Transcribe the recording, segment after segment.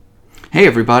Hey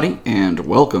everybody, and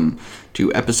welcome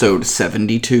to episode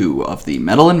 72 of the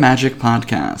Metal and Magic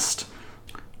podcast.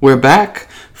 We're back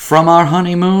from our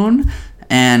honeymoon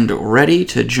and ready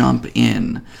to jump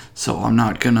in. So I'm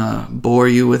not gonna bore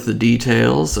you with the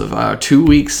details of our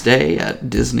 2-week stay at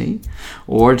Disney,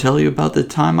 or tell you about the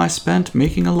time I spent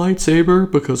making a lightsaber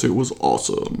because it was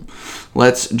awesome.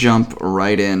 Let's jump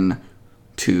right in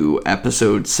to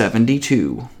episode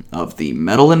 72 of the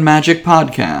Metal and Magic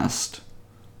podcast.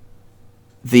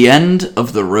 The End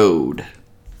of the Road.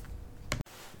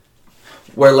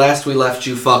 Where last we left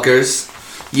you fuckers,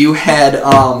 you had,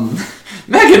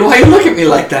 Megan, why you look at me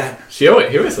like that? He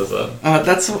always says that.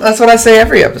 That's what I say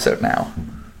every episode now.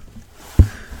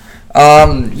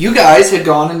 You guys had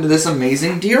gone into this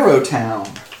amazing Dero town.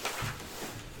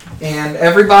 And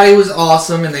everybody was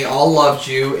awesome, and they all loved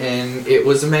you, and it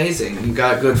was amazing. You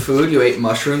got good food, you ate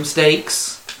mushroom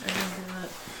steaks.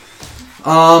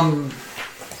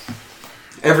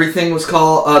 Everything was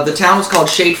called, the town was called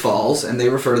Shade Falls, and they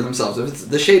refer to themselves as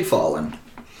the Shade Fallen.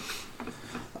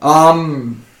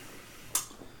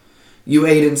 You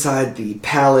ate inside the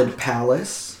Pallid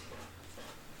Palace.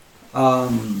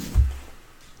 Michael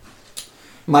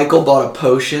bought a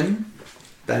potion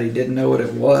that he didn't know what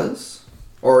it was.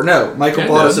 Or no, Michael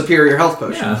bought a superior health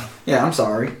potion. Yeah, I'm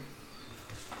sorry.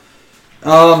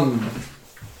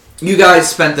 You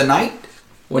guys spent the night.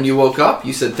 When you woke up,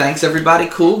 you said, thanks everybody,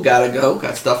 cool, gotta go,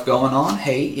 got stuff going on.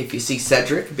 Hey, if you see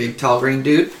Cedric, big tall green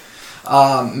dude,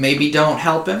 maybe don't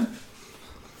help him.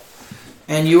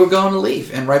 And you were going to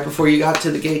leave. And right before you got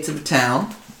to the gates of the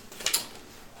town,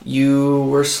 you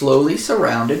were slowly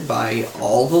surrounded by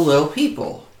all the little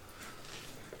people.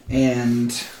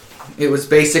 And it was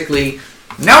basically,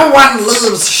 no one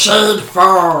leaves Shade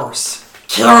Falls,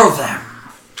 kill them.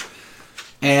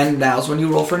 And now's when you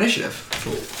roll for initiative.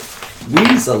 Cool.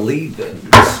 We's a leaving.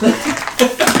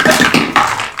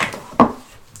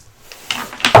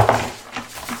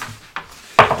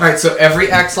 Alright, so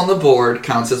every X on the board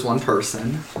counts as one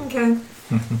person. Okay.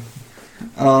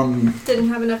 Didn't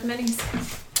have enough minis.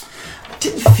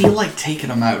 Didn't feel like taking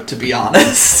them out, to be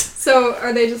honest. So,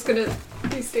 are they just gonna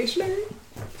be stationary?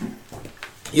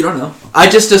 You don't know. I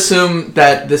just assume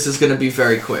that this is going to be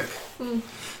very quick.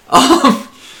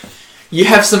 You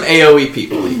have some AoE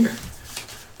people here.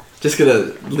 Just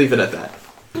gonna leave it at that.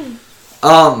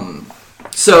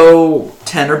 So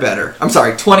 10 or better. I'm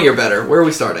sorry, 20 or better. Where are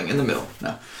we starting? In the middle.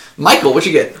 No. Michael,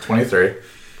 what'd you get? 23.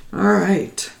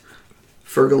 Alright.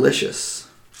 Fergalicious.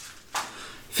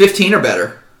 15 or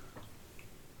better.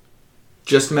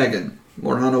 Just Megan.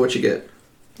 Morhana, what you get?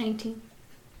 19.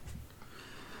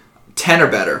 10 or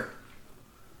better.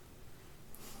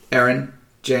 Aaron,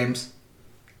 James,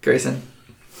 Grayson.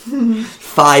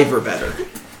 5 or better.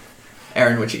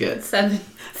 Aaron, what'd you get? 7.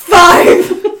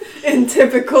 5! In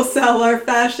typical Salar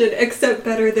fashion, except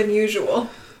better than usual.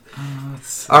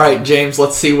 Alright, James,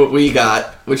 let's see what we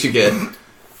got. What'd you get?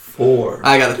 4.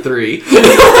 I got a 3.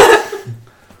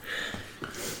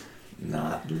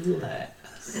 Not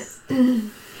less.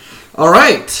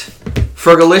 Alright.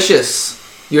 Fergalicious.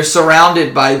 You're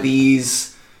surrounded by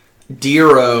these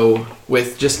Dero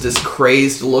with just this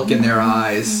crazed look in their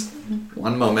eyes.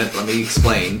 One moment, let me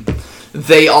explain.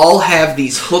 They all have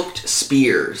these hooked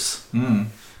spears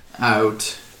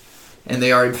out, and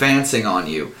they are advancing on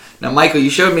you. Now, Michael, you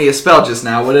showed me a spell just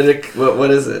now. What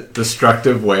is it?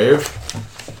 Destructive Wave.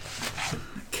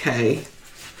 Okay.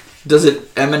 Does it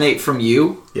emanate from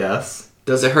you? Yes.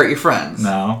 Does it hurt your friends?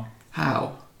 No.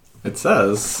 How? It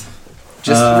says...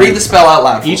 Just read the spell out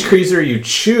loud. Each creature you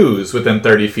choose within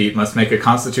 30 feet must make a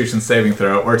Constitution saving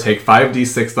throw or take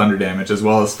 5d6 thunder damage as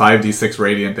well as 5d6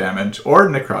 radiant damage or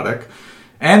necrotic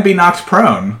and be knocked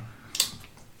prone.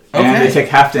 Okay. And they take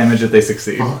half damage if they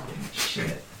succeed.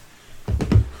 Shit.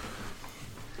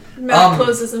 Matt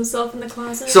closes himself in the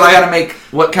closet. So I gotta make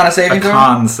what kind of saving A throw?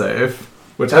 con save.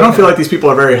 Which I don't feel like these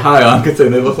people are very high on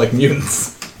considering they look like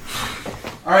mutants.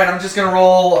 Alright, I'm just gonna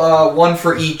roll one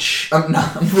for each. I'm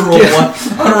gonna roll one.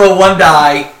 I'm gonna roll one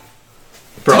die.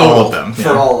 For all of them. For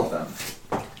all of them.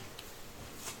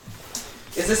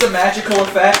 Is this a magical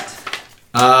effect?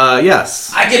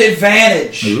 Yes. I get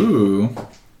advantage. Ooh.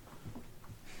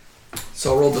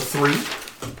 So I'll roll the 3,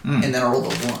 and then I'll roll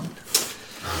the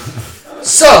 1.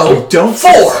 So, Don't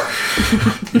 4!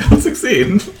 You don't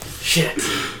succeed. Shit.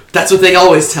 That's what they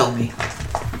always tell me.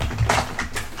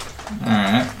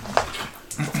 Alright.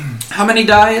 How many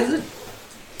die is it?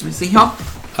 Let me see here.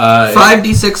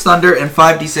 5d6 thunder and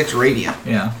 5d6 radiant.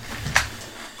 Yeah.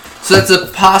 So that's a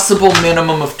possible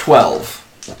minimum of 12.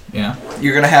 Yeah.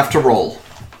 You're gonna have to roll.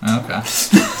 Okay.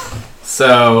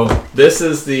 So, this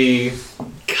is the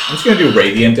I'm just gonna do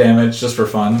radiant damage just for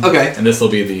fun. Okay. And this will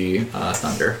be the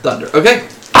thunder. Thunder. Okay.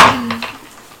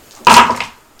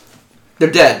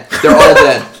 They're dead. They're all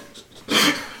dead.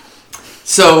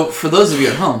 So, for those of you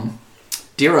at home,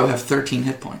 Dero have 13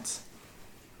 hit points.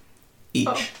 Each.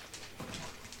 Oh.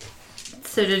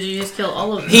 So did you just kill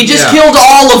all of them? He just Yeah. killed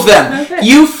all of them! Okay.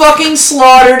 You fucking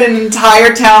slaughtered an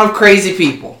entire town of crazy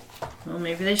people. Well,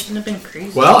 maybe they shouldn't have been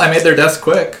crazy. Well, I made their deaths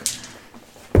quick.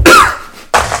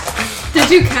 Did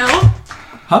you count?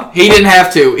 He didn't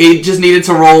have to. He just needed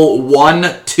to roll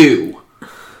 1, 2.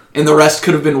 And the rest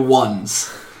could have been 1s.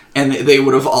 And they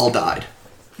would have all died.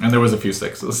 And there was a few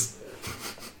 6s.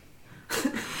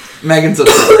 Megan's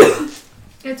upset.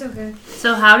 It's okay.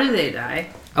 So how do they die?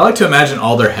 I like to imagine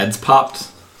all their heads popped.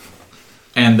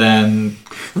 And then,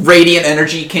 Radiant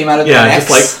energy came out of their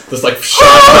necks. just like shot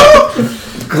up.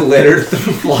 Glitter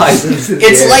flies into the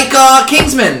It's air. like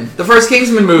Kingsman, the first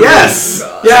Kingsman movie. Yes!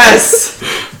 Yes!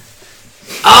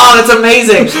 Oh, that's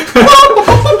amazing!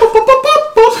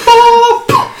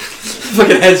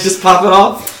 Fucking heads just popping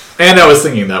off. And I was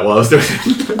singing that while I was doing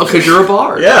it. Oh, because you're a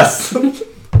bard. Yes!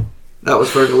 That was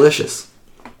Fergalicious.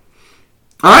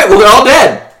 Alright, well, they're all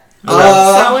dead.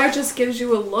 Seller just gives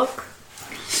you a look.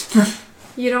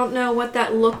 You don't know what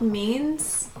that look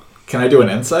means. Can I do an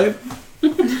insight?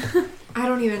 I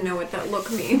don't even know what that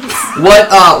look means.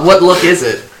 What look is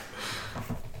it?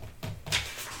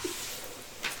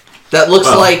 That looks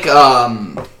Oh. like,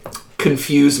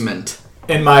 confusement.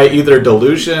 In my either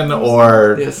delusion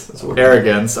or Yes, that's what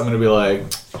arrogance, I'm gonna be like,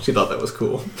 she thought that was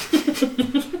cool.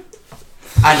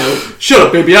 I know. Shut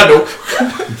up, baby, I know.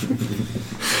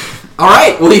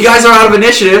 Alright, well, you guys are out of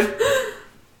initiative.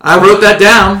 I wrote that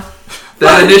down.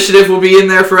 That initiative will be in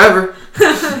there forever.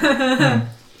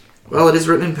 Well, it is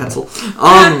written in pencil.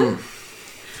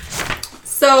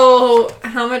 So,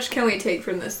 how much can we take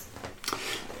from this?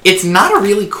 It's not a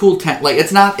really cool tent. Like,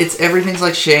 it's everything's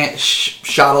like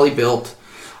shoddily built.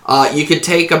 You could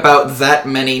take about that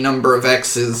many number of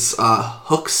X's,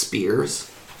 hook spears.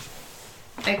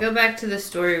 I go back to the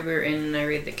story we were in and I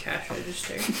read the cash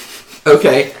register.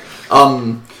 Okay.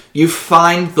 You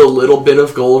find the little bit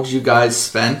of gold you guys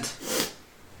spent,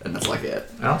 and that's like it.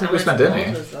 I don't think How we much spent gold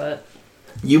any. was that?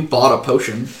 You bought a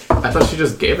potion. I thought she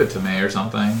just gave it to me or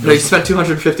something. No, you spent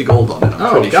 250 gold on it. I'm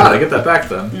Oh, pretty God, sure. I get that back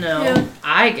then. No, Yeah.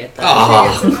 I get that.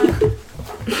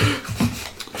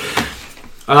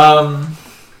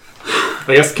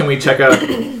 I guess can we check out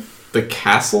the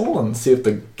castle and see if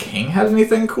the king has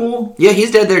anything cool? Yeah,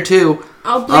 he's dead there too.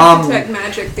 I'll blink detect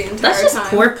magic the entire That's just time.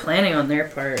 poor planning on their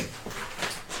part.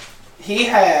 He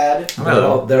had...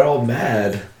 They're all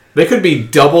mad. They could be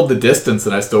doubled the distance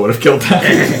and I still would have killed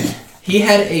them. He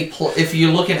had a... if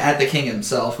you're looking at the king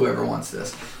himself, whoever wants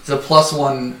this, it's a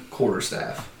 +1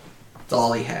 quarterstaff. That's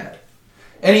all he had.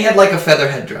 And he had like a feather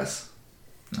headdress.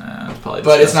 Nah, it's probably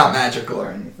But it's not disgusting. magical or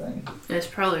anything. And it's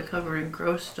probably covered in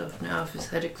gross stuff now if his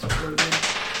head exploded.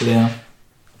 Yeah.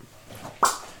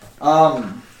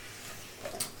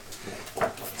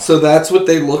 So that's what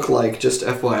they look like, just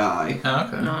FYI. Oh,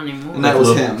 okay. Not anymore. And that was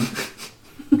Little- him.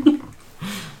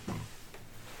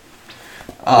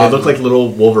 They look like little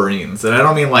Wolverines. And I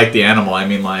don't mean like the animal, I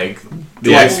mean like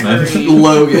the Like X-Men.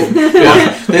 Logan.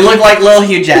 Yeah. They look like little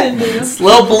Hugh Jackmans.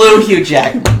 Little blue Hugh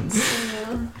Jackmans.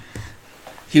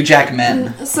 Hugh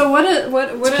Jackmen. So what?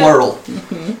 It's plural.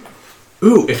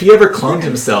 Ooh, if he ever cloned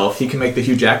himself, he can make the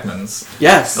Hugh Jackmans.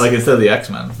 Yes. Like instead of the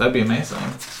X-Men. That'd be amazing.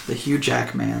 the Hugh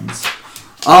Jackmans.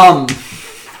 Well,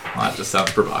 that just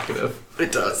sounds provocative.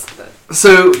 It does.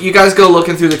 So you guys go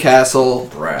looking through the castle.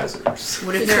 Brazzers.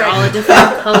 What if they're all a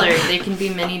different color? They can be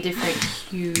many different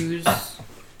hues.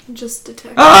 Just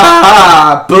detect.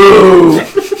 Ah, boo!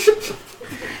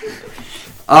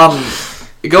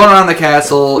 You're going around the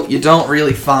castle. You don't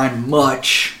really find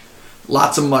much.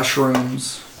 Lots of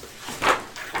mushrooms.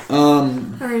 Are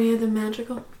any of them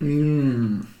magical?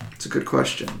 It's a good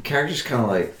question. Character's kind of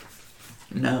like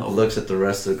No. looks at the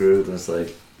rest of the group and it's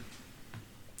like,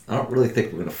 I don't really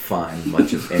think we're gonna find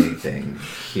much of anything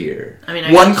here. I mean,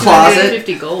 I One got closet-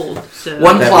 250 gold. So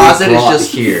One That we closet is brought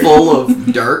just here. full of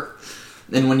dirt,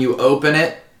 and when you open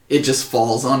it, it just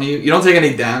falls on you. You don't take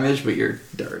any damage, but you're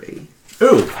dirty.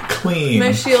 Ooh, clean.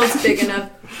 My shield's big enough.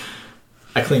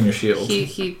 I clean your shield.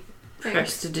 he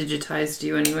pressed to digitize to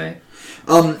you anyway.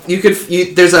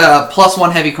 There's a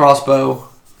 +1 heavy crossbow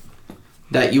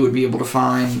that you would be able to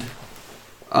find.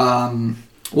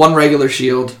 One regular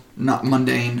shield, not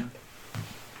mundane.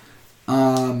 I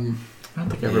don't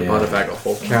think I ever bought a bag of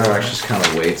whole Karak just kind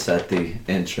of waits at the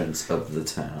entrance of the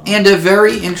town. And a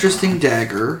very interesting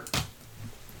dagger.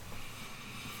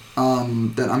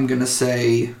 That I'm gonna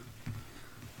say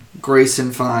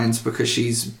Grayson finds because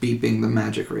she's beeping the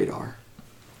magic radar.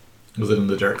 Was it in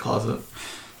the dirt closet?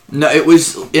 No, it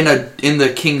was in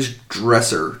the king's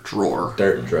dresser drawer.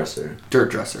 Dirt dresser. Dirt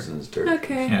dresser. This is dirt.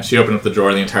 Okay. Yeah, she opened up the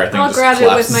drawer, the entire thing I'll just grab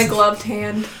collapsed. it with my gloved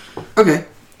hand. Okay.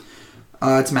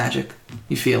 It's magic.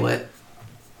 You feel it.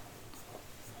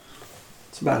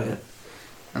 That's about it.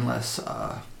 Unless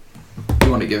you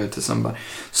want to give it to somebody.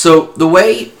 So the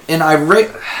way, and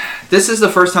this is the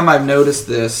first time I've noticed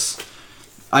this.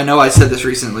 I know I said this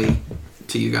recently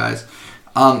to you guys.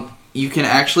 You can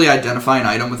actually identify an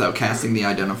item without casting the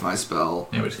identify spell.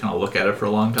 Yeah, we just kind of look at it for a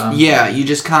long time. Yeah, you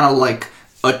just kind of like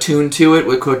attune to it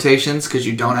with quotations because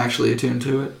you don't actually attune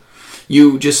to it.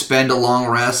 You just spend a long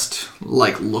rest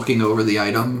like looking over the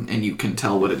item and you can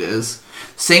tell what it is.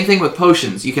 Same thing with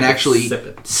potions. You can actually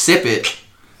sip it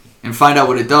and find out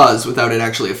what it does without it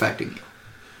actually affecting you.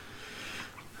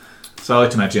 So I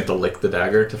like to imagine you have to lick the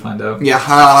dagger to find out. Yeah.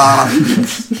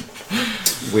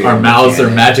 Our mouths are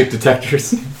magic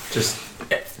detectors. Just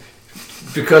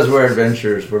because we're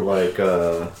adventurers, we're like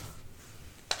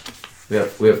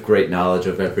we have great knowledge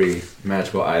of every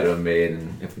magical item made,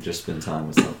 and if we just spend time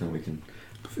with something, we can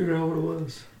figure out what it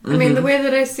was. I mean, the way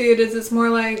that I see it is it's more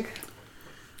like,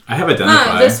 I have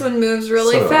identified. this one moves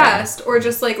really So do I. fast. Or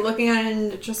just like looking at it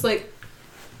and just like,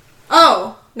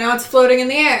 oh, now it's floating in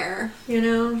the air, you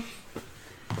know?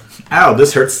 Ow,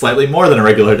 this hurts slightly more than a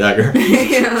regular dagger.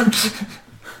 Yeah.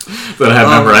 That I have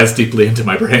memorized deeply into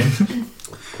my brain.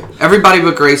 Everybody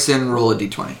but Grayson roll a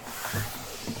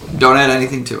d20. Don't add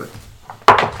anything to it.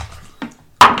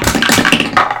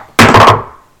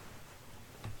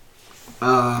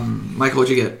 Michael,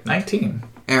 what'd you get? 19.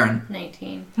 Aaron.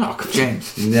 19. Oh, James.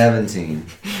 17.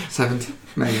 17.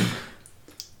 Megan.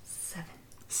 7.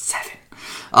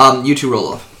 7. You two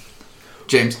roll off.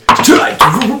 James.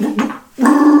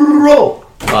 Roll.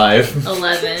 5.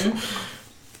 11.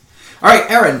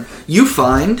 Alright, Aaron. You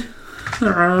find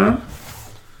a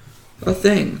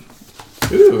thing.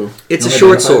 Ooh. It's a You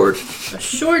short identify? sword. A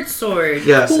short sword.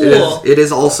 Yes, Cool. it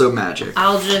is also magic.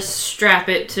 I'll just strap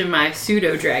it to my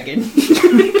pseudo dragon.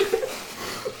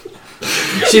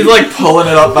 She's like pulling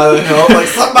it up by the hilt, like,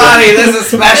 somebody, this is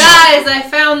special. Guys, I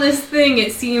found this thing.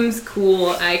 It seems cool.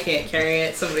 I can't carry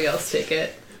it. Somebody else take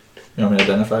it. You want me to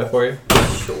identify it for you?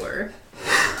 Sure.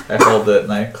 I hold it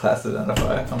and I class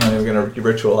identify. I'm not even going to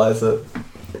ritualize it.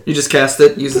 You just cast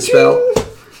it, use the spell.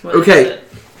 What is Okay. it?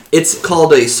 It's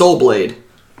called a soul blade.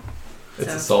 It's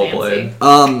a Sounds soul fancy.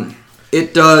 blade.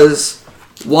 It does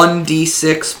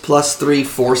 1d6 plus 3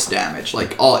 force damage.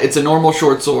 Like, it's a normal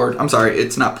short sword. I'm sorry,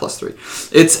 it's not plus 3.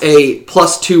 It's a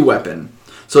plus 2 weapon.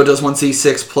 So it does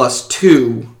 1d6 plus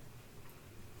 2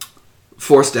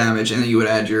 force damage, and then you would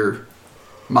add your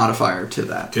modifier to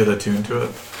that. Do you have the tune to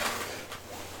it?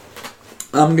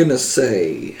 I'm gonna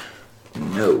say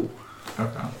no.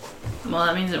 Okay. Well,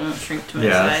 that means it won't shrink to my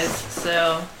Yeah. size,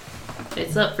 so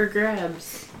it's up for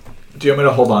grabs. Do you want me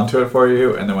to hold on to it for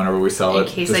you, and then whenever we sell In it,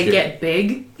 case just I give- get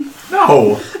big.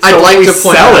 No. I'd So like when we to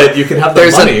point sell out it. You can have the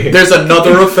money. There's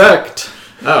another effect.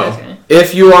 Oh. Okay.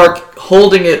 If you are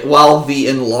holding it while the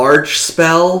enlarge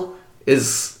spell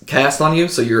is cast on you,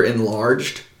 so you're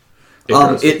enlarged,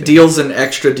 grows it with deals an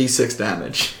extra d6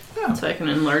 damage. So I can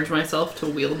enlarge myself to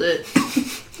wield it.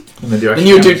 And then do And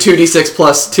you do 2d6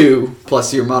 plus 2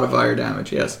 plus your modifier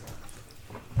damage, yes.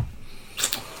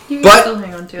 You can But still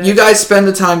hang on to it. You guys spend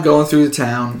the time going through the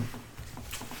town.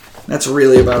 That's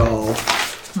really about all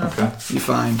Okay. you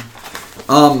find.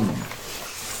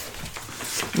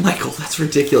 Michael, that's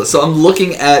ridiculous. So I'm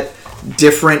looking at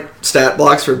different stat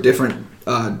blocks for different,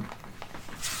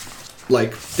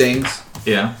 things.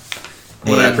 Yeah.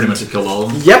 What I And- pretty much have killed all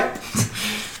of them. Yep.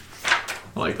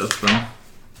 I like that spell.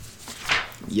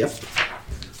 Yep.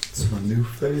 It's my new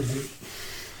favorite.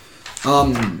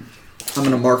 I'm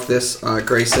gonna mark this,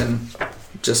 Grayson,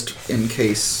 just in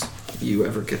case you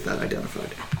ever get that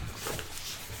identified.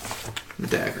 The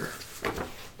dagger.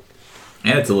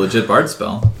 And it's a legit bard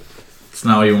spell. It's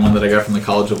not even one that I got from the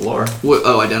College of Lore.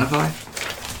 Identify?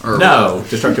 Or No,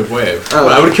 Destructive Wave. Oh.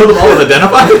 I would have killed them all with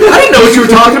Identify. I didn't know what you were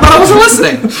talking about. I wasn't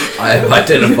listening. I have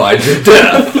identified your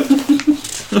death.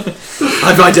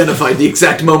 I've identified the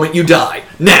exact moment you die.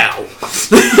 Now.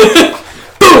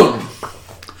 Boom.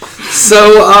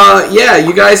 So,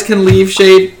 you guys can leave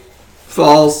Shade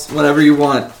Falls whenever you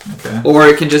want. Okay. Or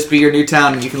it can just be your new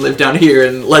town and you can live down here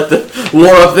and let the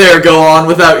war up there go on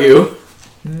without you.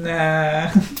 Nah.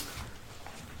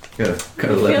 Gotta I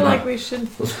let feel my like we should.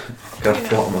 gotta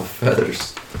flaunt my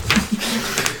feathers.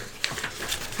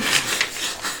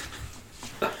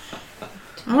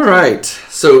 Alright.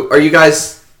 So, are you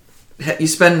guys... You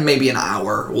spend maybe an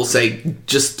hour, we'll say,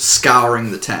 just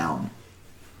scouring the town.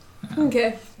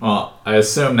 Okay. Well, I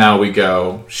assume now we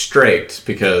go straight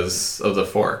because of the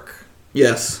fork.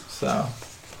 Yes. So.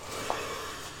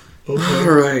 All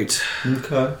right.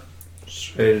 Okay.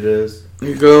 Straight it is.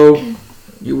 You go.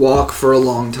 You walk for a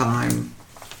long time.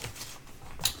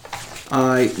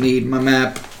 I need my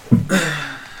map.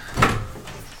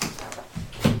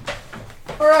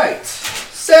 All right.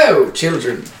 So,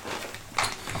 children,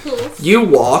 you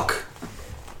walk,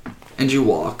 and you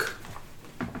walk,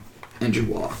 and you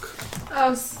walk.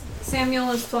 Oh,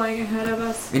 Samuel is flying ahead of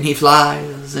us. And he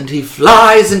flies, and he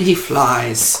flies, and he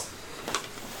flies.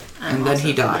 And then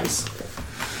he dies.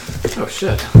 Oh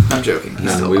shit. I'm joking. He's And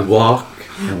still we alive. walk,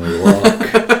 and we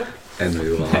walk, and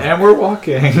we walk, And we're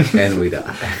walking. and we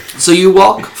die. So you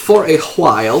walk for a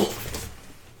while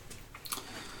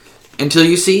until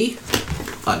you see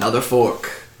another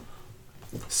fork.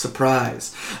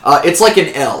 Surprise. It's like an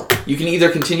L. You can either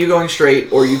continue going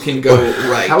straight or you can go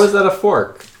right. How is that a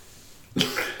fork? It's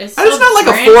It's not like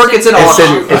a fork, it's an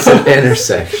offshoot. It's an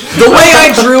intersection. The way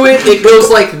I drew it, it goes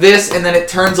like this and then it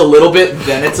turns a little bit,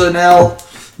 then it's an L.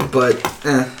 But,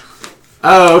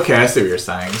 Oh, okay. I see what you're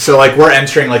saying. So, like, we're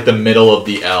entering, like, the middle of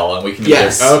the L, and we can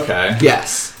Yes. Okay.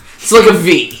 yes. It's like a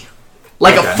V.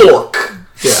 Like Okay. a fork.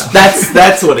 Yeah.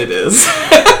 That's what it is.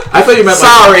 I thought you meant,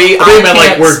 Sorry, like... I thought you meant, like,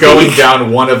 can't we're going speak.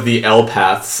 down one of the L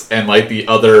paths, and, like, the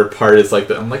other part is, like,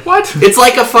 the... I'm like, what? It's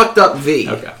like a fucked up V.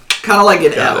 Okay. Kind of like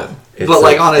an Got L. it. It's But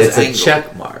like a, on its it's angle. a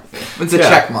check mark. It's a Yeah.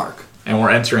 check mark. And we're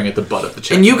entering at the butt of the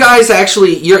check. And you guys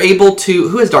actually, you're able to...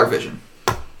 Who has dark vision?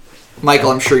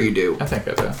 Michael, I'm sure you do. I think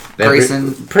I do.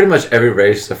 Grayson. Pretty much every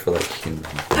race except for like human.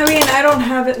 I mean, I don't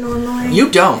have it normally.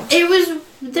 You don't. It was.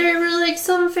 There were like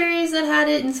some fairies that had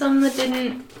it and some that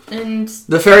didn't, and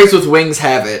The fairies with wings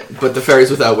have it, but the fairies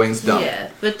without wings don't.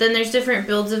 yeah. But then there's different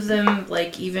builds of them.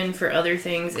 Like even for other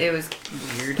things, it was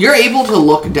weird. You're able to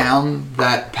look down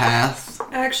that path.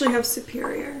 I actually have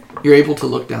superior. You're able to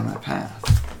look down that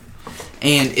path.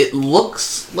 And it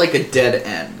looks like a dead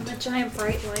end. A giant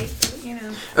bright light, you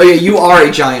know. Oh yeah, you are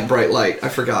a giant bright light. I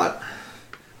forgot.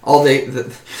 All the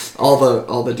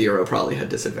Dero probably had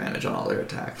disadvantage on all their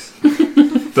attacks.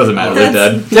 Doesn't matter, they're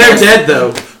dead. They're dead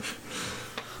though.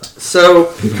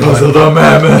 So Because of the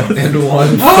mammoth. And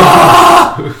one.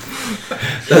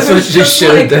 That's what you Just should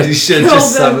have like, done. You should have kill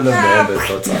just them. summoned a mammoth.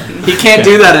 That's all. he can't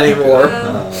do that anymore.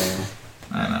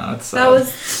 I know, it's That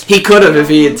was He could have if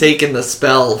he had taken the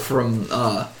spell from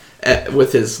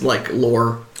with his like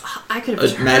lore. I could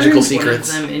have turned magical one secrets.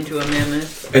 of them into a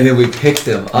mammoth. And then we picked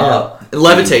them up.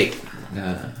 Levitate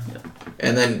Yeah.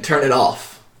 and then turn it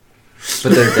off.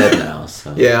 But they're dead now,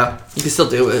 so Yeah, you can still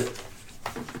do it.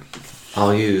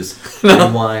 I'll use No.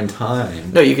 rewind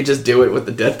time. No, you could just do it with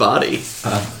the dead body.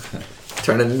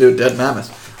 Turn it into a dead mammoth.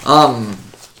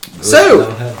 With So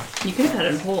no head. You could have had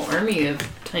a whole army of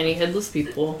tiny headless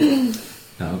people.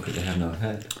 No, because they have no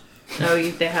head. Oh,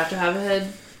 they have to have a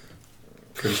head.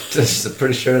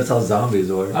 Pretty sure that's how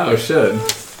zombies work. Oh, shit.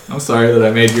 I'm sorry that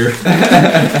I made your...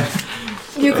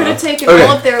 you could have taken Okay.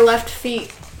 all of their left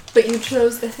feet, but you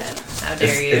chose the head. How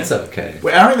dare you? It's okay.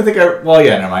 Wait, I don't even think I... Well,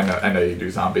 yeah, no, I know you do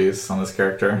zombies on this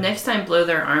character. Next time, blow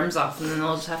their arms off, and then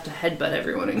they'll just have to headbutt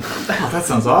everyone in Oh, combat. that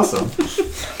sounds awesome.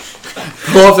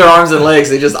 pull off their arms and legs,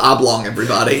 they just oblong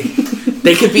everybody.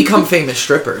 They could become famous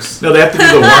strippers. No, they have to do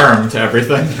the worm to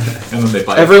everything, and then they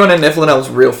bite. Everyone in Niflheim was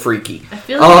real freaky. I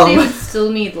feel like they Um, would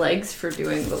still need legs for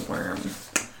doing the worm.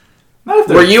 Not if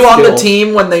they're Were you on the skilled.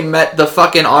 team when they met the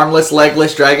fucking armless,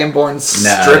 legless, dragonborn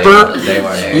No, stripper? they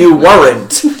weren't. You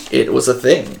weren't. It was a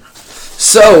thing.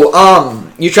 So,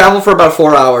 you travel for about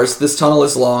 4 hours. This tunnel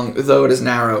is long, though it is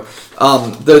narrow.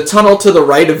 The tunnel to the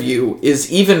right of you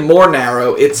is even more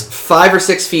narrow. It's 5 or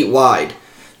 6 feet wide.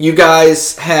 You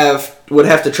guys would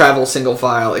have to travel single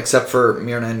file, except for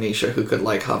Myrna and Nisha, who could,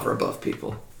 like, hover above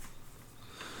people.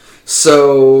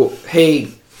 So,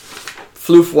 hey,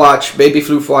 Floofwatch, Baby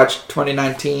Floofwatch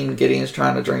 2019, Gideon's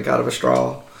trying to drink out of a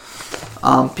straw.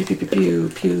 Pew, pew, pew, pew,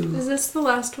 pew. Is this the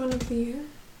last one of the year?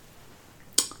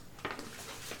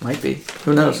 Might be.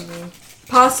 Who knows?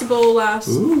 Possible last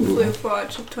Ooh. Floof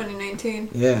Watch of 2019.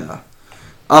 Yeah.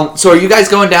 So are you guys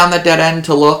going down that dead end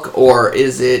to look, or are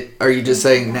you just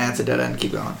saying, nah, it's a dead end,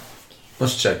 keep going?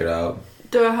 Let's check it out.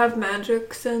 Do I have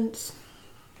magic sense?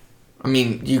 I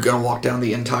mean, you gonna walk down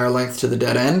the entire length to the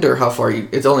dead end, or how far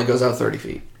it only goes out 30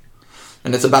 feet.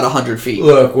 And it's about 100 feet.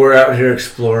 Look, we're out here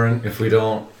exploring. If we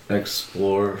don't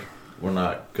explore, we're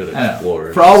not good I know. at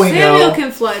explorers. For all we Samuel know,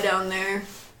 can fly down there.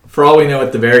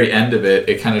 at the very end of it,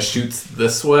 it kind of shoots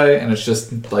this way, and it's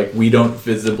just like we don't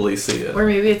visibly see it. Or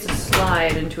maybe it's a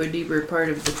slide into a deeper part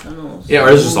of the tunnels. Yeah, or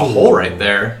there's just a hole right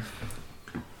there.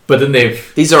 But then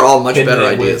they've These are all much Hidden better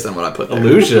it ideas with than what I put there.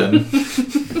 illusion.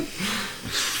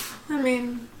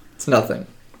 It's nothing.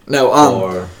 No,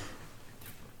 Or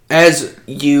as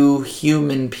you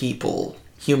humanoid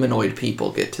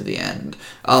people get to the end,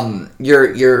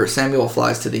 your Samuel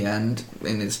flies to the end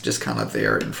and is just kind of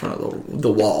there in front of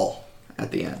the wall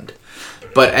at the end.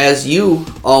 But as you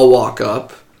all walk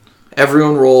up,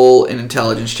 everyone roll an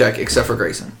intelligence check except for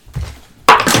Grayson.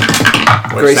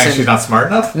 What, you're saying she's not smart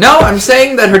enough? No, I'm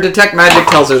saying that her detect magic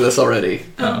tells her this already.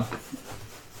 Oh.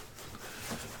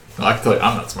 Well, I can tell you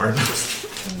I'm not smart enough.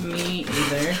 Me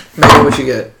either. Megan, what you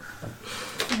get?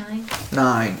 9.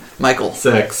 9. Michael.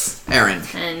 6. Aaron.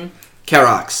 10.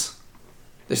 Karox.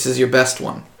 This is your best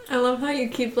one. I love how you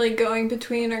keep like going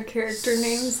between our character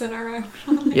names and our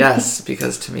actual names. Yes,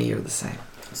 because to me you're the same.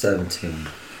 17.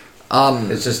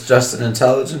 It's It's just an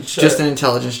intelligence check? just an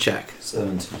intelligence check.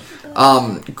 17.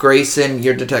 Grayson,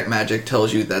 your detect magic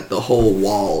tells you that the whole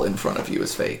wall in front of you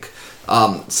is fake.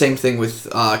 Same thing with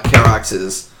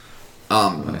Karox's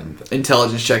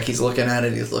intelligence check. He's looking at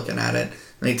it,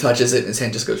 and he touches it, and his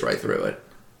hand just goes right through it.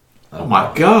 Oh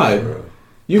my god.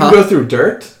 You can go through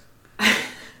dirt?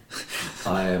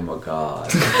 I am a god.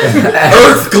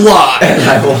 Earth glide! And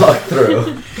I walk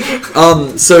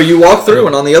through. So you walk through,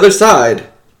 and on the other side,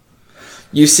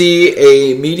 you see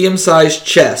a medium-sized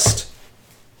chest.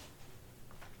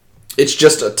 It's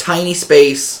just a tiny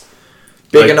space,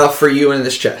 big Like- enough for you in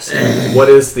this chest. What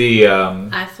is the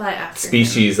I fly after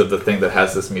species of the thing that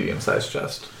has this medium-sized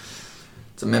chest?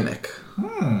 It's a mimic.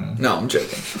 No, I'm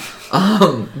joking.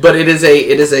 But it is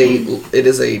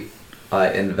a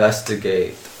I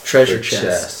investigate treasure the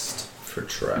chest. for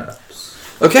traps.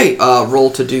 Okay, roll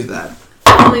to do that.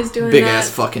 While he's doing Big that, ass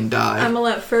fucking die. I'm gonna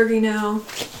let Fergie know.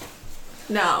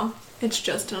 No, it's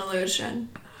just an illusion.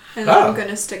 And Oh. I'm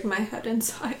gonna stick my head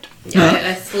inside. Yeah,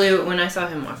 I flew when I saw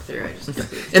him walk through. I just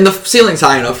flew. And the ceiling's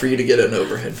high enough for you to get an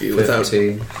overhead view without.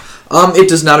 15. It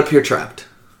does not appear trapped.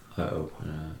 I open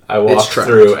it. I walk trapped.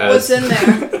 through as... What's in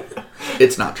there?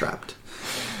 It's not trapped.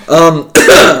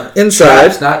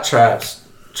 Inside, Traps, not traps.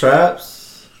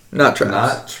 Traps? not trapped.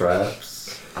 Not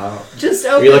traps. Oh. Just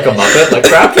Are open you like it. a Muppet? Like,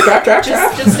 trap, trap, trap,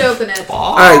 trap? Just open it.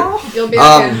 All right. You'll be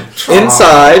okay.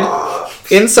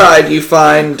 Inside, you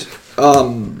find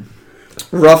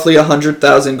roughly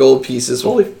 100,000 gold pieces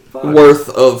Holy fuck. worth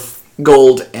of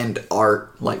gold and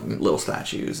art, like little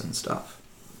statues and stuff.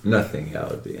 Nothing I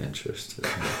would be interested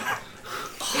in.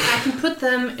 I can put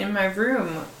them in my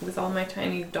room with all my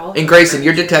tiny dolls. And Grayson,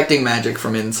 you're detecting magic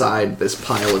from inside this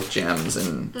pile of gems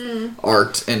and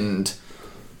art and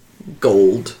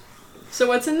gold. So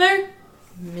what's in there?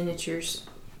 Miniatures.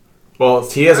 Well,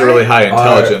 he has a really high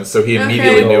intelligence, so he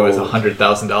immediately knew it was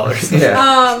 $100,000.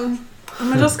 Yeah. I'm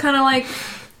gonna just kind of like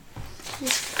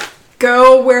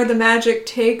go where the magic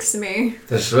takes me.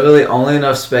 There's literally only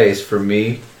enough space for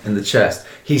me in the chest.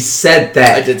 He said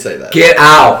that. I did say that. Get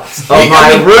out of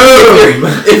my room!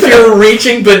 If you're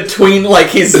reaching between like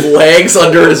his legs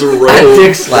under his robe, I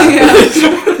dick slap him.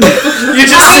 you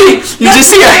just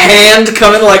see a hand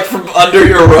coming like from under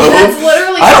your robe. That's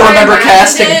literally. I don't how remember imagined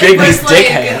casting it. Bigby's Was dick like-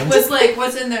 hand. Was like,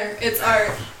 what's in there? It's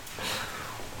art.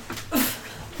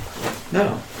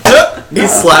 No. He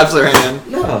slaps her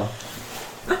hand. No.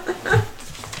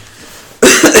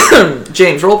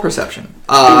 James, roll perception.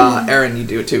 Aaron, you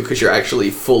do it too because you're actually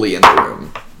fully in the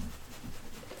room.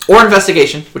 Or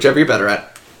investigation, whichever you're better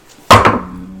at.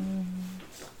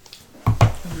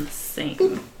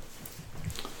 Insane.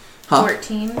 Huh?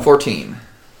 14. 14.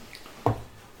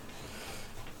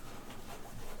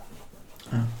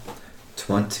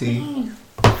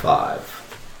 25.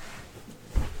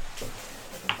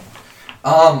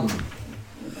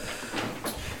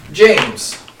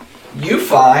 James, you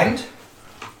find...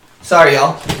 Sorry,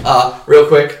 y'all. Real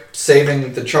quick,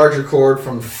 saving the charger cord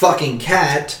from fucking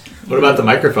cat. What about the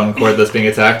microphone cord that's being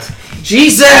attacked?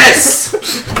 Jesus!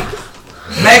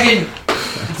 Megan,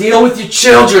 deal with your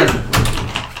children.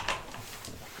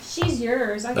 She's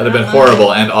yours. That'd have been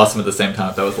horrible and awesome at the same time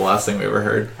if that was the last thing we ever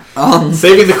heard.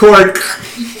 Saving the cord!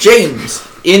 James,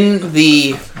 in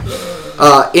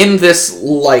this,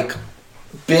 like,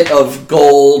 bit of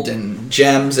gold and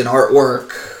gems and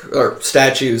artwork, or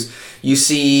statues, you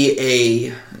see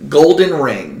a golden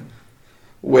ring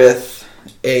with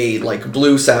a, like,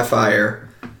 blue sapphire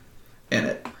in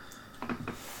it.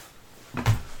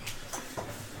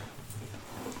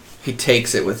 He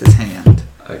takes it with his hand.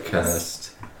 I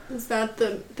cast Is that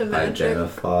the magic?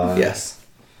 identify. Yes.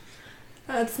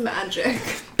 That's magic.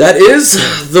 That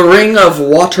is the Ring of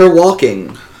Water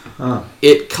Walking. Huh.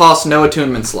 It costs no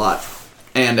attunement slot,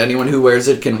 and anyone who wears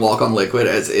it can walk on liquid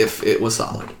as if it was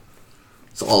solid.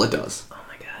 That's all it does. Oh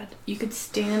my god. You could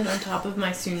stand on top of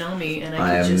my tsunami, and I I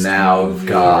could am just now move you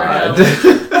God.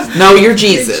 around. No, you're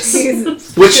Jesus.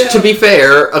 Jesus. Which, to be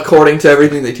fair, according to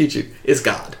everything they teach you, is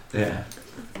God. Yeah.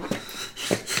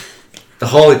 The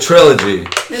Holy Trilogy.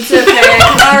 It's okay.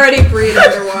 I can already breathe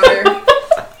underwater.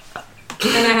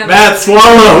 And I have Matt,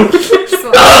 swallow!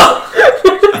 swallow.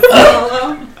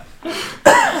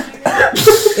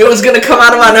 It was gonna come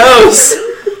out of my nose.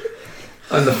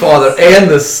 I'm the Father and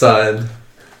the Son.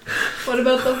 What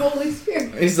about the Holy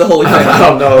Spirit? He's the Holy I Phantom.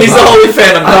 don't know. He's the Holy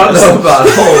Phantom I don't Menace. know about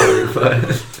holy, but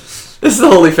This is the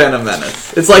Holy Phantom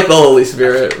Menace. It's like the Holy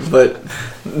Spirit, but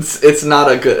it's not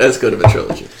as good of a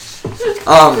trilogy.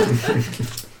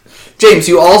 James,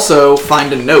 you also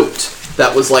find a note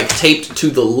that was like taped to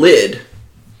the lid,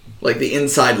 like the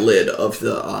inside lid of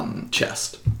the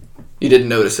chest. You didn't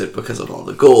notice it because of all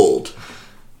the gold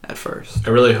at first.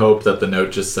 I really hope that the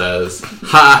note just says,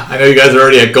 "Ha! I know you guys are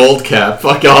already at gold cap.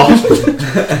 Fuck y'all."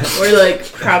 Or like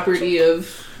property of.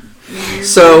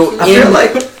 So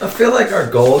I feel like our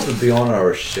goals would be on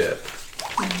our ship.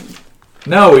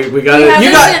 No, we got it.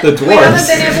 You got the We haven't dwarves.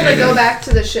 been able to go back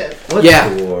to the ship. What Yeah.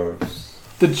 dwarves?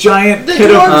 The giant The pit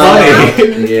of dwarves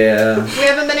money. Yeah. We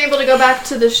haven't been able to go back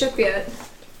to the ship yet.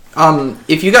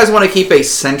 if you guys want to keep a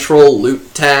central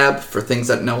loot tab for things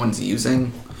that no one's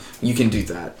using, you can do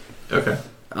that. Okay.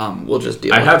 We'll just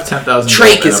deal I with have it. 10,000.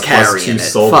 Trake gold is and a plus carrying 2 it.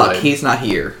 soul Fuck, blade. he's not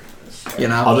here. You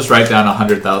know? I'll just write down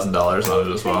 $100,000 on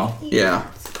it as well. Yeah.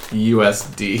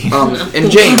 USD.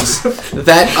 And James,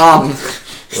 that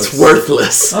it's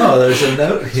worthless. Oh, there's a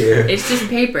note here. It's just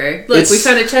paper. Look, It's- we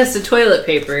found a chest of toilet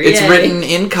paper. It's Yay. written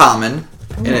in common,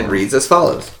 and it reads as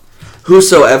follows: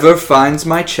 "Whosoever finds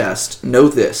my chest, know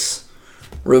this: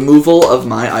 removal of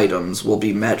my items will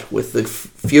be met with the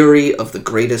fury of the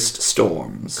greatest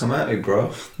storms. Come at me,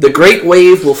 bro. The great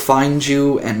wave will find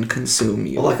you and consume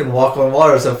you. Well, I can walk on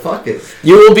water, so fuck it.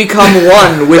 You will become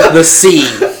one with the sea,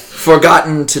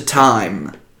 forgotten to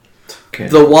time. Okay.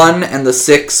 The 1 and the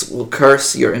 6 will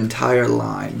curse your entire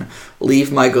line. Leave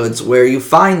my goods where you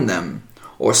find them,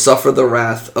 or suffer the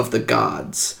wrath of the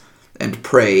gods, and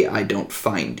pray I don't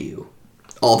find you.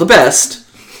 All the best,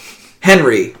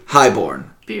 Henry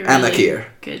Highborn, Be a really Amakir."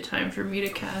 good time for me to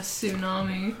cast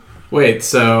tsunami. Wait,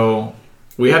 so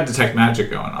we have detect magic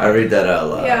going on. I read that out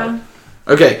loud. Yeah.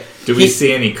 Okay, Do we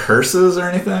see any curses or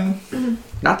anything?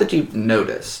 not that you've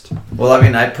noticed. Well, I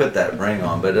mean, I put that ring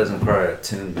on, but it doesn't require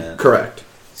attunement. Correct.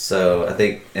 So I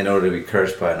think in order to be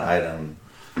cursed by an item,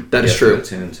 That you is have true. to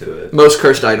attune to it. Most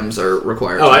cursed items are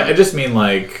required. Oh, I just mean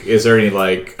like, is there any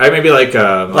like, maybe like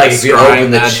Like if you scrying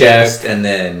open the magic? chest and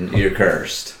then you're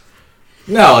cursed.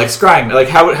 No, like scrying. Like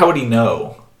how would he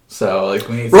know? So like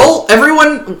we need Roll,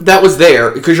 everyone that was there,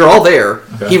 because you're all there,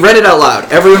 Okay. he read it out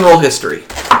loud. Everyone roll history.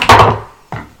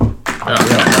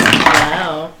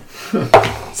 Wow.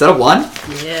 Is that a 1?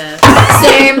 Yeah.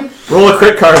 Same. roll a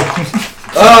crit card.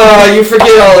 Oh, you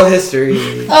forget all the history.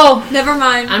 Oh, never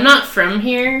mind. I'm not from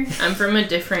here. I'm from a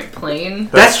different plane.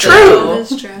 That's So- true.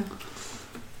 That's true.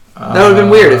 That would have been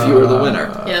weird if you were the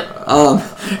winner. Yep.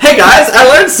 Hey guys, I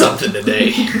learned something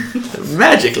today.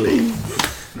 Magically.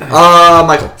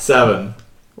 Michael. 7.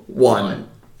 1.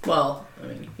 Well, I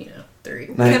mean, 3.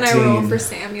 Can I roll for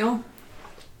Samuel?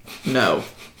 No.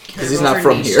 Because he's roll not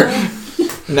for from here.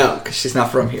 No, because she's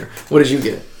not from here. What did you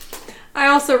get? I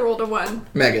also rolled a 1.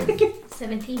 Megan.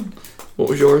 17. What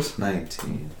was yours?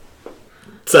 19.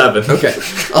 7. Okay.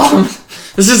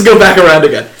 Let's just go back around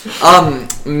again.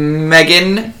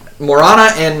 Megan, Morana,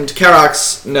 and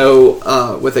Karox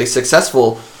know with a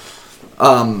successful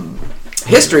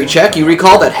history check, you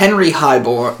recall that Henry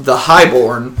the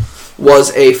Highborn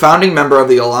was a founding member of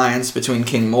the alliance between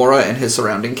King Mora and his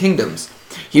surrounding kingdoms.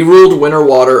 He ruled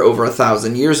Winterwater over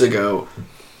 1,000 years ago,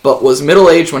 but was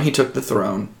middle-aged when he took the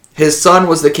throne. His son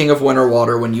was the king of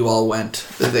Winterwater when you all went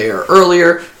there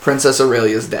earlier, Princess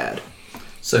Aurelia's dad.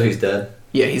 So he's dead?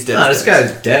 Yeah, he's dead. Nah, this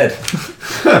guy's dead.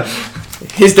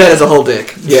 He's dead as a whole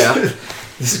dick. Yeah.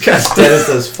 This guy's dead as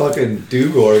those fucking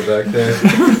Dugor back there.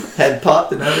 Head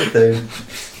popped and everything.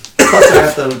 Plus, I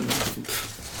got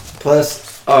the.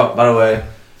 Plus, oh, by the way,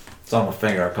 it's on my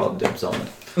finger. I called dibs on it.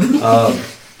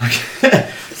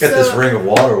 I got this ring of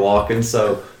water walking,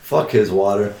 so fuck his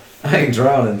water. I ain't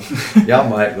drowning. Y'all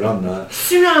might, but I'm not.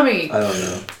 Tsunami! I don't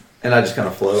know. And I just kind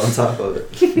of float on top of it.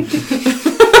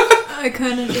 I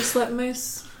kind of just let my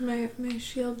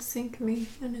shield sink me,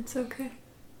 and it's okay.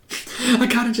 I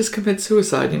gotta just commit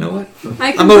suicide, you know what?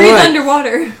 I can I'm breathe alright.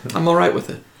 underwater. I'm alright with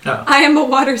it. I am a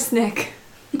water snake.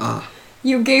 Ah.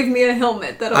 You gave me a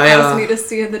helmet that I, allows me to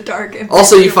see in the dark. and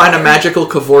Also, breathe you find a underwater. magical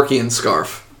Kevorkian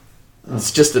scarf.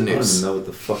 It's just a I don't noose. even know what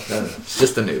the fuck that is. It's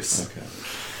just a noose. Okay.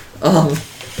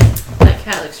 That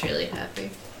cat looks really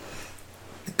happy.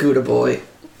 Gouda boy.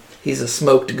 He's a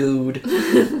smoked good.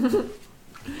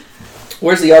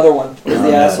 Where's the other one? Where's the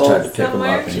I asshole? tried to pick him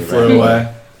Somewhere. up and She he flew ran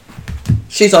away.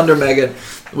 She's under Megan.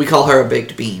 We call her a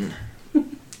baked bean.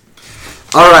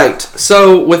 Alright,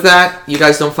 so with that, you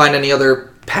guys don't find any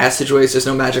other passageways. There's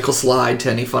no magical slide to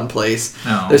any fun place.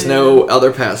 No. There's no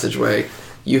other passageway.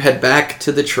 You head back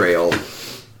to the trail.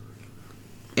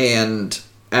 And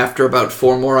after about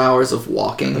 4 more hours of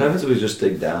walking... What happens if we just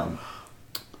dig down?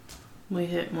 We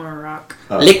hit more rock.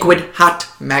 Oh. Liquid hot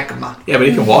magma. Yeah, but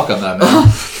you can walk on that now.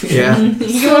 Yeah.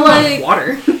 You So, go like-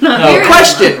 water. No.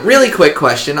 Question, really quick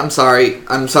question. I'm sorry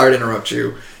to interrupt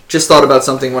you. Just thought about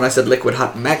something when I said liquid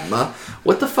hot magma.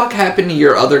 What the fuck happened to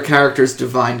your other character's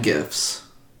divine gifts?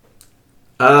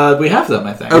 We have them,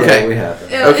 I think. Okay. Yeah, we have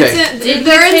it. Yeah, Okay. Did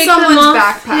they're you in take them someone's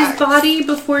off backpack. his body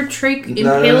before Trake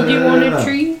No, impaled you on no. a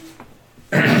tree?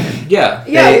 Yeah.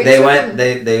 Yeah, we they took went.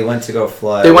 them. They went to go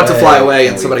fly. They went to fly away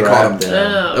and we somebody caught grabbed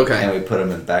them. Oh. Okay. And we put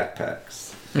them in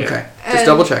backpacks. Okay. And Just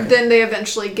double checking. Then they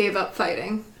eventually gave up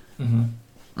fighting.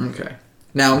 Okay.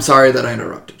 Now I'm sorry that I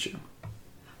interrupted you.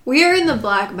 We are in the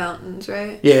Black Mountains,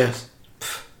 right? Yes.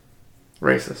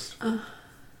 Racist.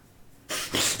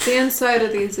 The inside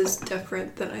of these is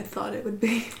different than I thought it would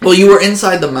be. Well, you were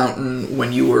inside the mountain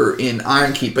when you were in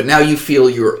Ironkeep, but now you feel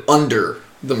you're under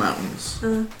the mountains.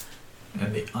 And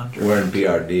the under. We're in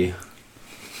BRD.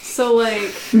 So,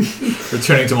 like,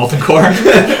 Returning to Molten Core.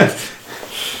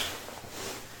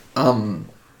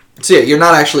 So yeah, you're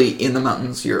not actually in the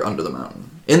mountains, you're under the mountain.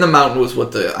 In the mountain was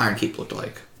what the Ironkeep looked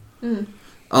like.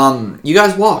 You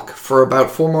guys walk for about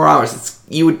 4 more hours.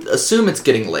 You would assume it's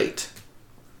getting late.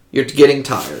 You're getting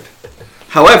tired.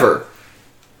 However,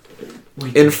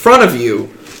 in front of you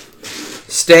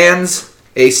stands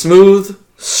a smooth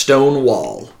stone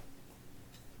wall.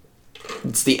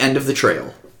 It's the end of the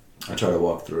trail. I try to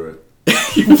walk through it.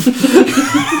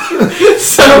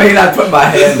 So, I put my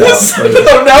hand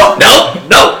out.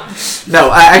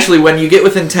 No, actually, when you get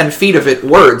within 10 feet of it,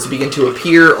 words begin to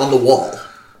appear on the wall.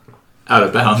 Out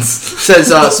of bounds.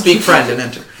 Says, speak friend and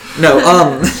enter. No,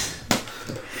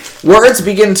 words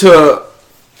begin to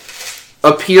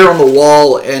appear on the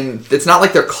wall, and it's not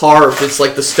like they're carved, it's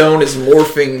like the stone is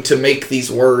morphing to make these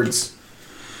words.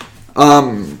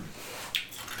 And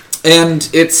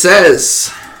it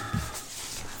says,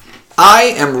 I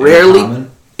am rarely...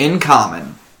 In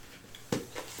common.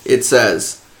 It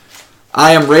says,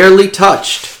 I am rarely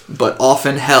touched, but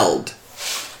often held.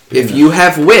 If you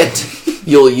have wit,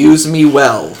 you'll use me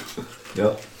well.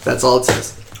 Yep. That's all it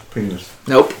says. Penis.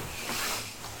 Nope.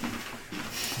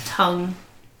 Tongue.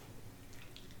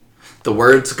 The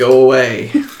words go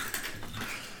away.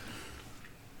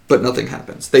 But nothing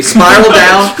happens. They spiral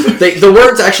down. The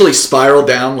words actually spiral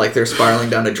down like they're spiraling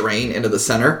down a drain into the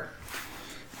center.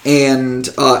 And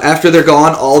after they're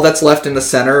gone, all that's left in the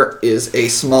center is a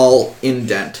small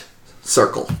indent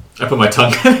circle. I put my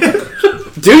tongue in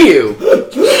it. Do you?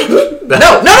 No,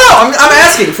 I'm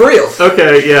asking, for real.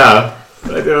 Okay, yeah.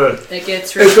 I do it. It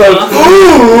gets It ripped goes, off.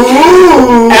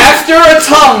 ooh. After a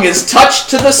tongue is touched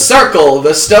to the circle,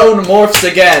 the stone morphs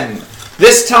again.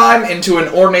 This time into an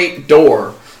ornate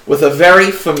door with a very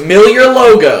familiar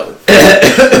logo.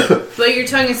 But your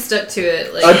tongue is stuck to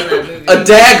it, like in that movie. A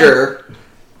dagger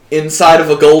inside of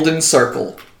a golden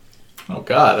circle. Oh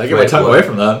god, I get my tongue away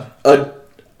from that.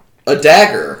 A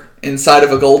dagger inside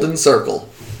of a golden circle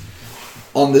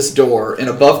on this door, and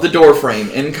above the door frame,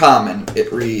 in common,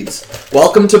 it reads,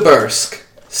 Welcome to Bursk,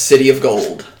 City of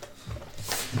Gold.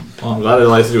 Well, I'm glad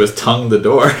all I had to do was tongue the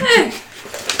door. hey,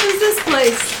 what's this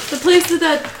place? The place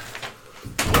that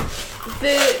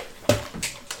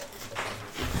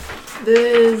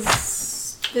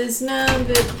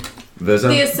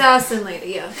the assassin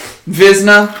lady, yeah.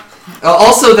 Visna.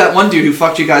 Also that one dude who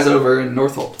fucked you guys over in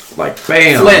Northolt. Like,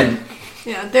 bam. Flynn.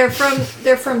 Yeah, they're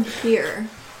from here.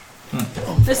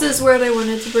 This is where they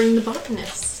wanted to bring the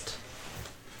botanist.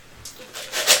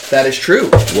 That is true.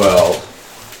 Well,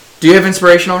 Do you have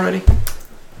inspiration already?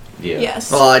 yeah.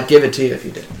 Yes. Well, I'd give it to you if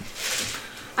you didn't.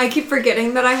 I keep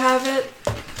forgetting that I have it.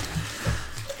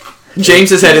 James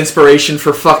has had inspiration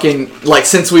for fucking, like,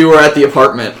 since we were at the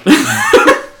apartment.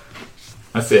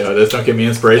 I see how it is. Don't give me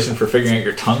inspiration for figuring out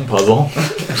your tongue puzzle.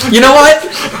 You know what?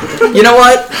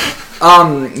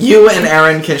 You and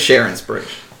Aaron can share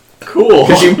inspiration. Cool.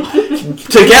 Because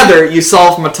together, you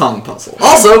solved my tongue puzzle.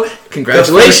 Also,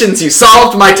 congratulations, you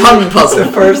solved my tongue puzzle.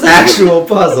 The first actual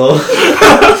puzzle.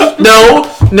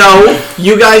 No,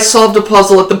 you guys solved a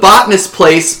puzzle at the botanist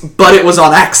place, but it was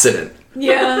on accident.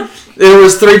 Yeah. There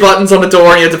was 3 buttons on the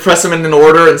door, and you had to press them in an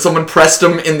order, and someone pressed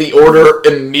them in the order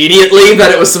immediately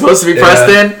that it was supposed to be pressed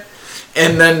in.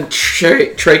 And then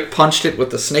Trake punched it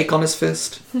with the snake on his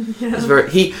fist.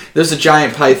 There's a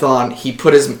giant python. He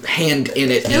put his hand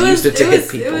in it and used it to hit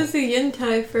people. It was the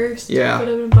Yintai first. Yeah. Put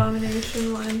an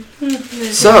abomination one.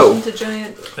 So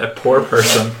giant. That poor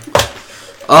person.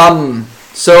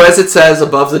 So as it says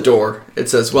above the door, it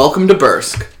says, "Welcome to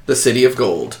Bursk, the city of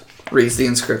gold," reads the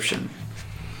inscription.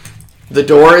 The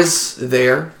door is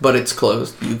there, but it's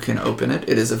closed. You can open it.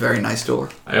 It is a very nice door.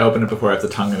 I open it before I have to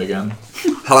tongue it again.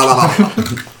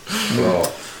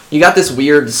 You got this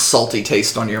weird salty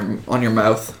taste on your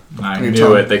mouth. I on your knew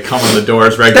tongue. it. They come on the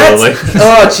doors regularly.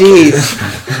 Oh, jeez.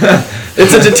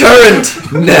 It's a deterrent.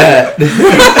 Nah.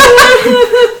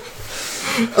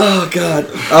 Oh, God.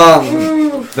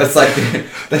 That's like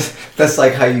that's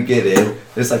like how you get in.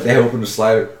 It's like they open the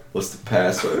slider. What's the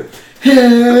password?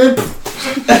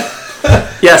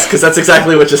 Yes, because that's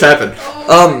exactly what just happened.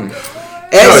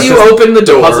 As you open the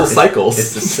door, Puzzle cycles.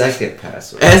 It's the second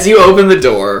password. as you open the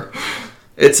door,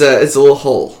 it's a little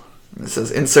hole. It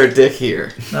says "Insert dick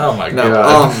here." Oh my No.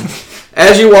 god.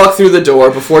 As you walk through the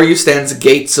door, before you stands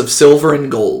gates of silver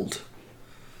and gold.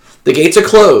 The gates are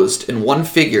closed, and one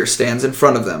figure stands in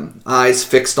front of them, eyes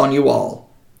fixed on you all.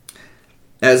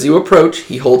 As you approach,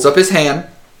 he holds up his hand,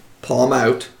 palm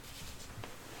out.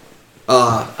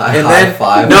 And then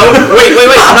high-five. no,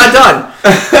 wait, I'm not done.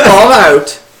 Palm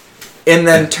out, and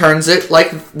then turns it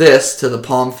like this to the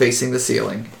palm facing the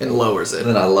ceiling and lowers it.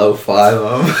 Then I low five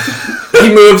him.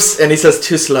 He moves and he says,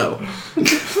 "Too slow."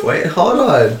 Wait, hold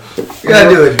on. You gotta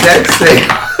do a dex thing.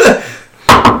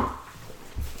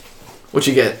 What'd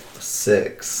you get?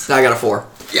 6. I got a 4.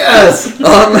 Yes.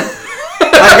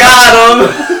 I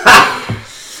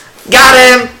got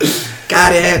him.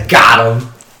 Got him. Got him.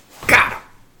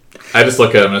 I just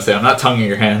look at him and say, "I'm not tonguing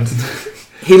your hand."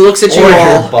 He looks at you Or your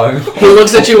all. bung. He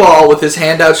looks at you all with his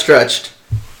hand outstretched,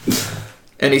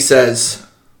 and he says,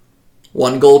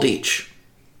 1 gold each.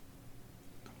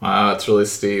 Wow, it's really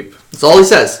steep. That's all he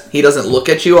says. He doesn't look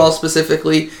at you all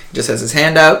specifically. He just has his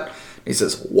hand out. He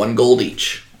says, 1 gold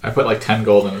each. I put like 10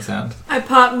 gold in his hand. I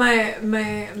pop my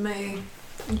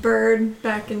bird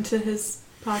back into his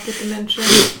pocket dimension.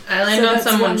 I land So on that's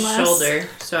someone's one less. shoulder,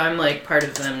 so I'm like part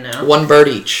of them now. 1 bird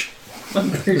each. One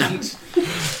bird each.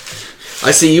 I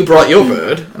see you brought your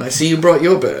bird, and I see you brought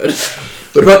your bird.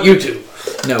 What about you two?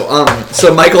 No,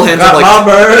 so Michael hands him Got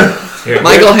my bird. Here,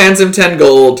 Michael hands him 10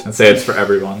 gold. and say it's for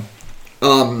everyone.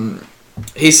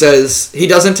 He says, he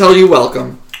doesn't tell you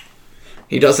welcome.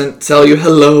 He doesn't tell you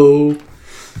hello.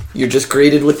 You're just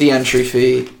greeted with the entry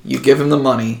fee. You give him the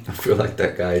money. I feel like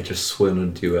that guy just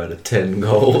swindled you out of 10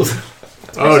 gold.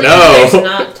 Oh There's no!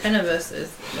 not 10 of us,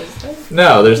 is there?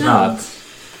 No, there's not.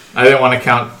 I didn't want to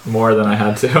count more than I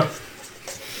had to.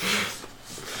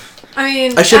 I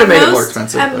mean, I should have at made it more most-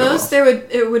 expensive, At but oh most,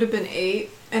 it would have been 8,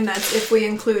 and that's if we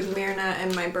include Myrna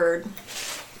and my bird.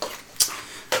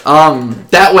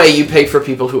 That way you pay for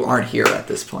people who aren't here at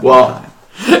this point. Well,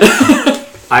 in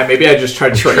time. Maybe I just tried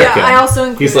to trick Yeah, him. I also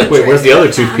included He's like, "Wait, where's the Drake other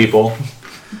in 2 that. people?"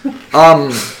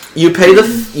 You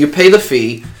pay the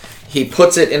fee. He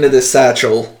puts it into this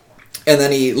satchel, and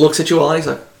then he looks at you all and he's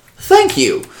like, "Thank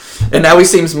you." And now he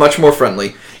seems much more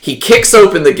friendly. He kicks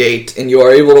open the gate, and you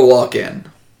are able to walk in.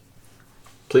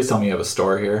 Please tell me you have a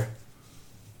store here.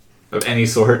 Of any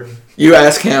sort. You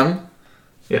ask him.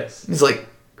 Yes. He's like,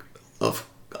 "Of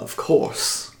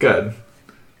course." Good.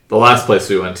 The last place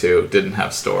we went to didn't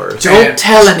have stores. Don't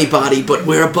tell anybody, but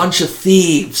we're a bunch of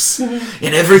thieves,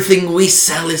 and everything we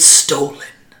sell is stolen.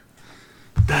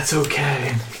 That's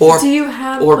okay. Or Do you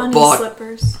have or bunny bought-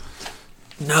 slippers?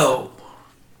 no.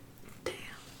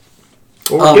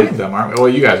 Well, we're getting them, aren't we? Well,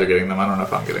 you guys are getting them. I don't know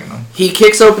if I'm getting them. He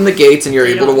kicks open the gates, and you're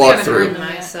They able to don't walk fit through.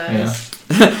 my size.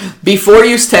 Yeah. Before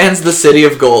you stands the City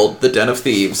of Gold, the Den of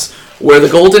Thieves, where the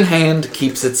Golden Hand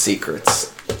keeps its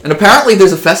secrets. And apparently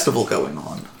there's a festival going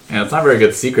on. Yeah, it's not very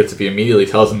good secrets if he immediately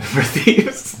tells them we're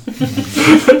thieves.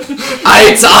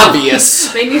 It's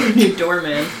obvious. They need a new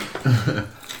doorman.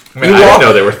 I mean, You I walk- didn't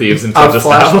know they were thieves until I just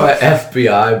flashed now. my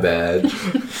FBI badge.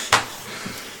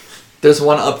 There's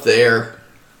one up there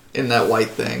in that white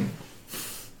thing.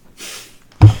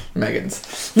 Megan's.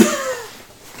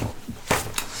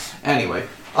 Anyway,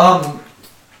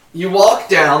 you walk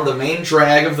down the main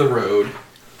drag of the road,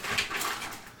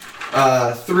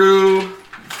 through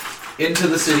into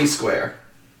the city square.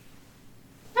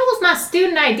 That was my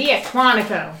student ID at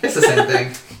Quantico. It's the same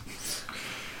thing.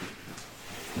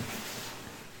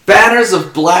 Banners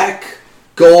of black,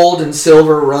 gold, and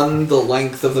silver run the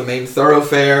length of the main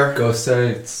thoroughfare. Go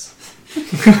Saints.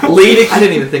 Leading, I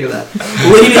didn't even think of that.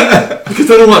 Leading,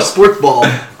 because I don't want sports ball.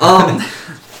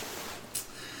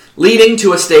 Leading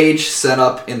to a stage set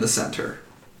up in the center.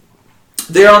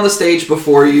 There on the stage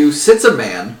before you sits a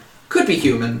man, could be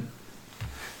human,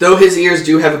 though his ears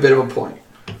do have a bit of a point.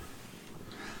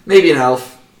 Maybe an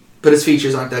elf, but his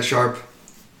features aren't that sharp.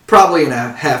 Probably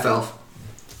a half-elf.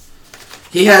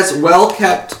 He has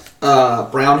well-kept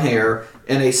brown hair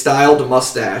and a styled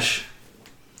mustache.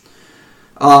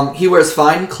 He wears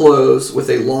fine clothes with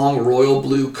a long royal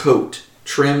blue coat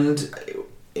trimmed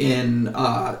in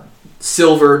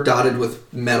silver dotted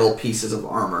with metal pieces of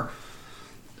armor.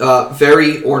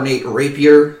 Very ornate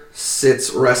rapier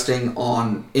sits resting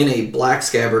in a black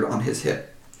scabbard on his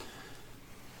hip.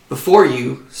 Before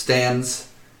you stands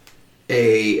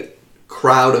a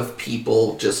crowd of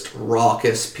people, just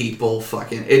raucous people.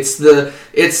 Fucking, it's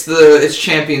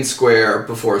Champion Square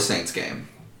before a Saints game.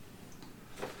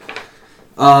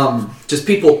 Just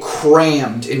people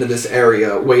crammed into this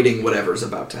area, waiting whatever's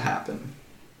about to happen.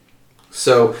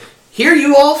 So here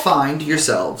you all find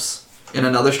yourselves in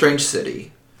another strange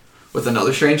city, with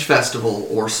another strange festival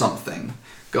or something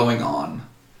going on.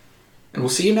 And we'll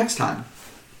see you next time.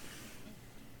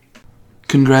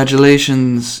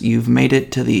 Congratulations, you've made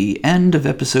it to the end of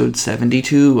episode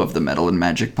 72 of the Metal and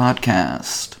Magic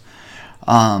podcast.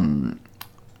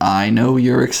 I know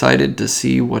you're excited to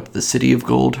see what the City of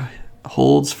Gold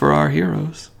holds for our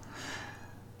heroes.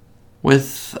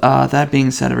 With that being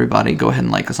said, everybody, go ahead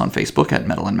and like us on Facebook at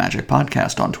Metal and Magic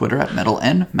Podcast, on Twitter at Metal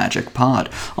and Magic Pod,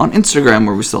 on Instagram,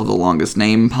 where we still have the longest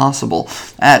name possible,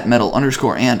 at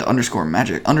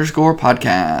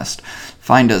Metal_and_Magic_Podcast.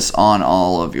 Find us on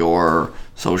all of your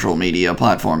social media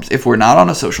platforms. If we're not on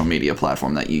a social media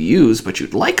platform that you use, but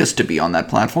you'd like us to be on that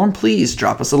platform, please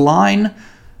drop us a line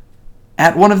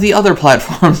at one of the other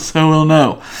platforms so we'll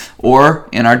know. Or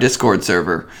in our Discord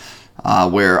server,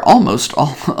 where almost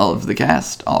all of the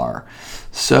cast are.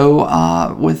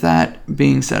 So, with that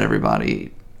being said,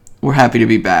 everybody, we're happy to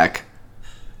be back.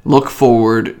 Look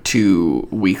forward to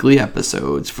weekly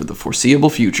episodes for the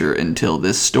foreseeable future until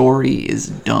this story is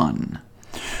done.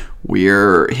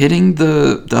 We're hitting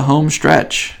the home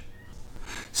stretch.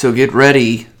 So get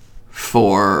ready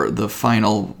for the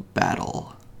final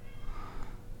battle.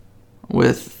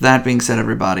 With that being said,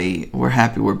 everybody, we're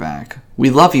happy we're back. We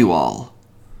love you all.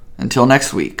 Until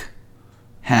next week,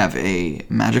 have a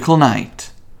magical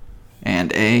night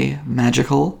and a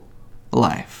magical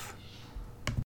life.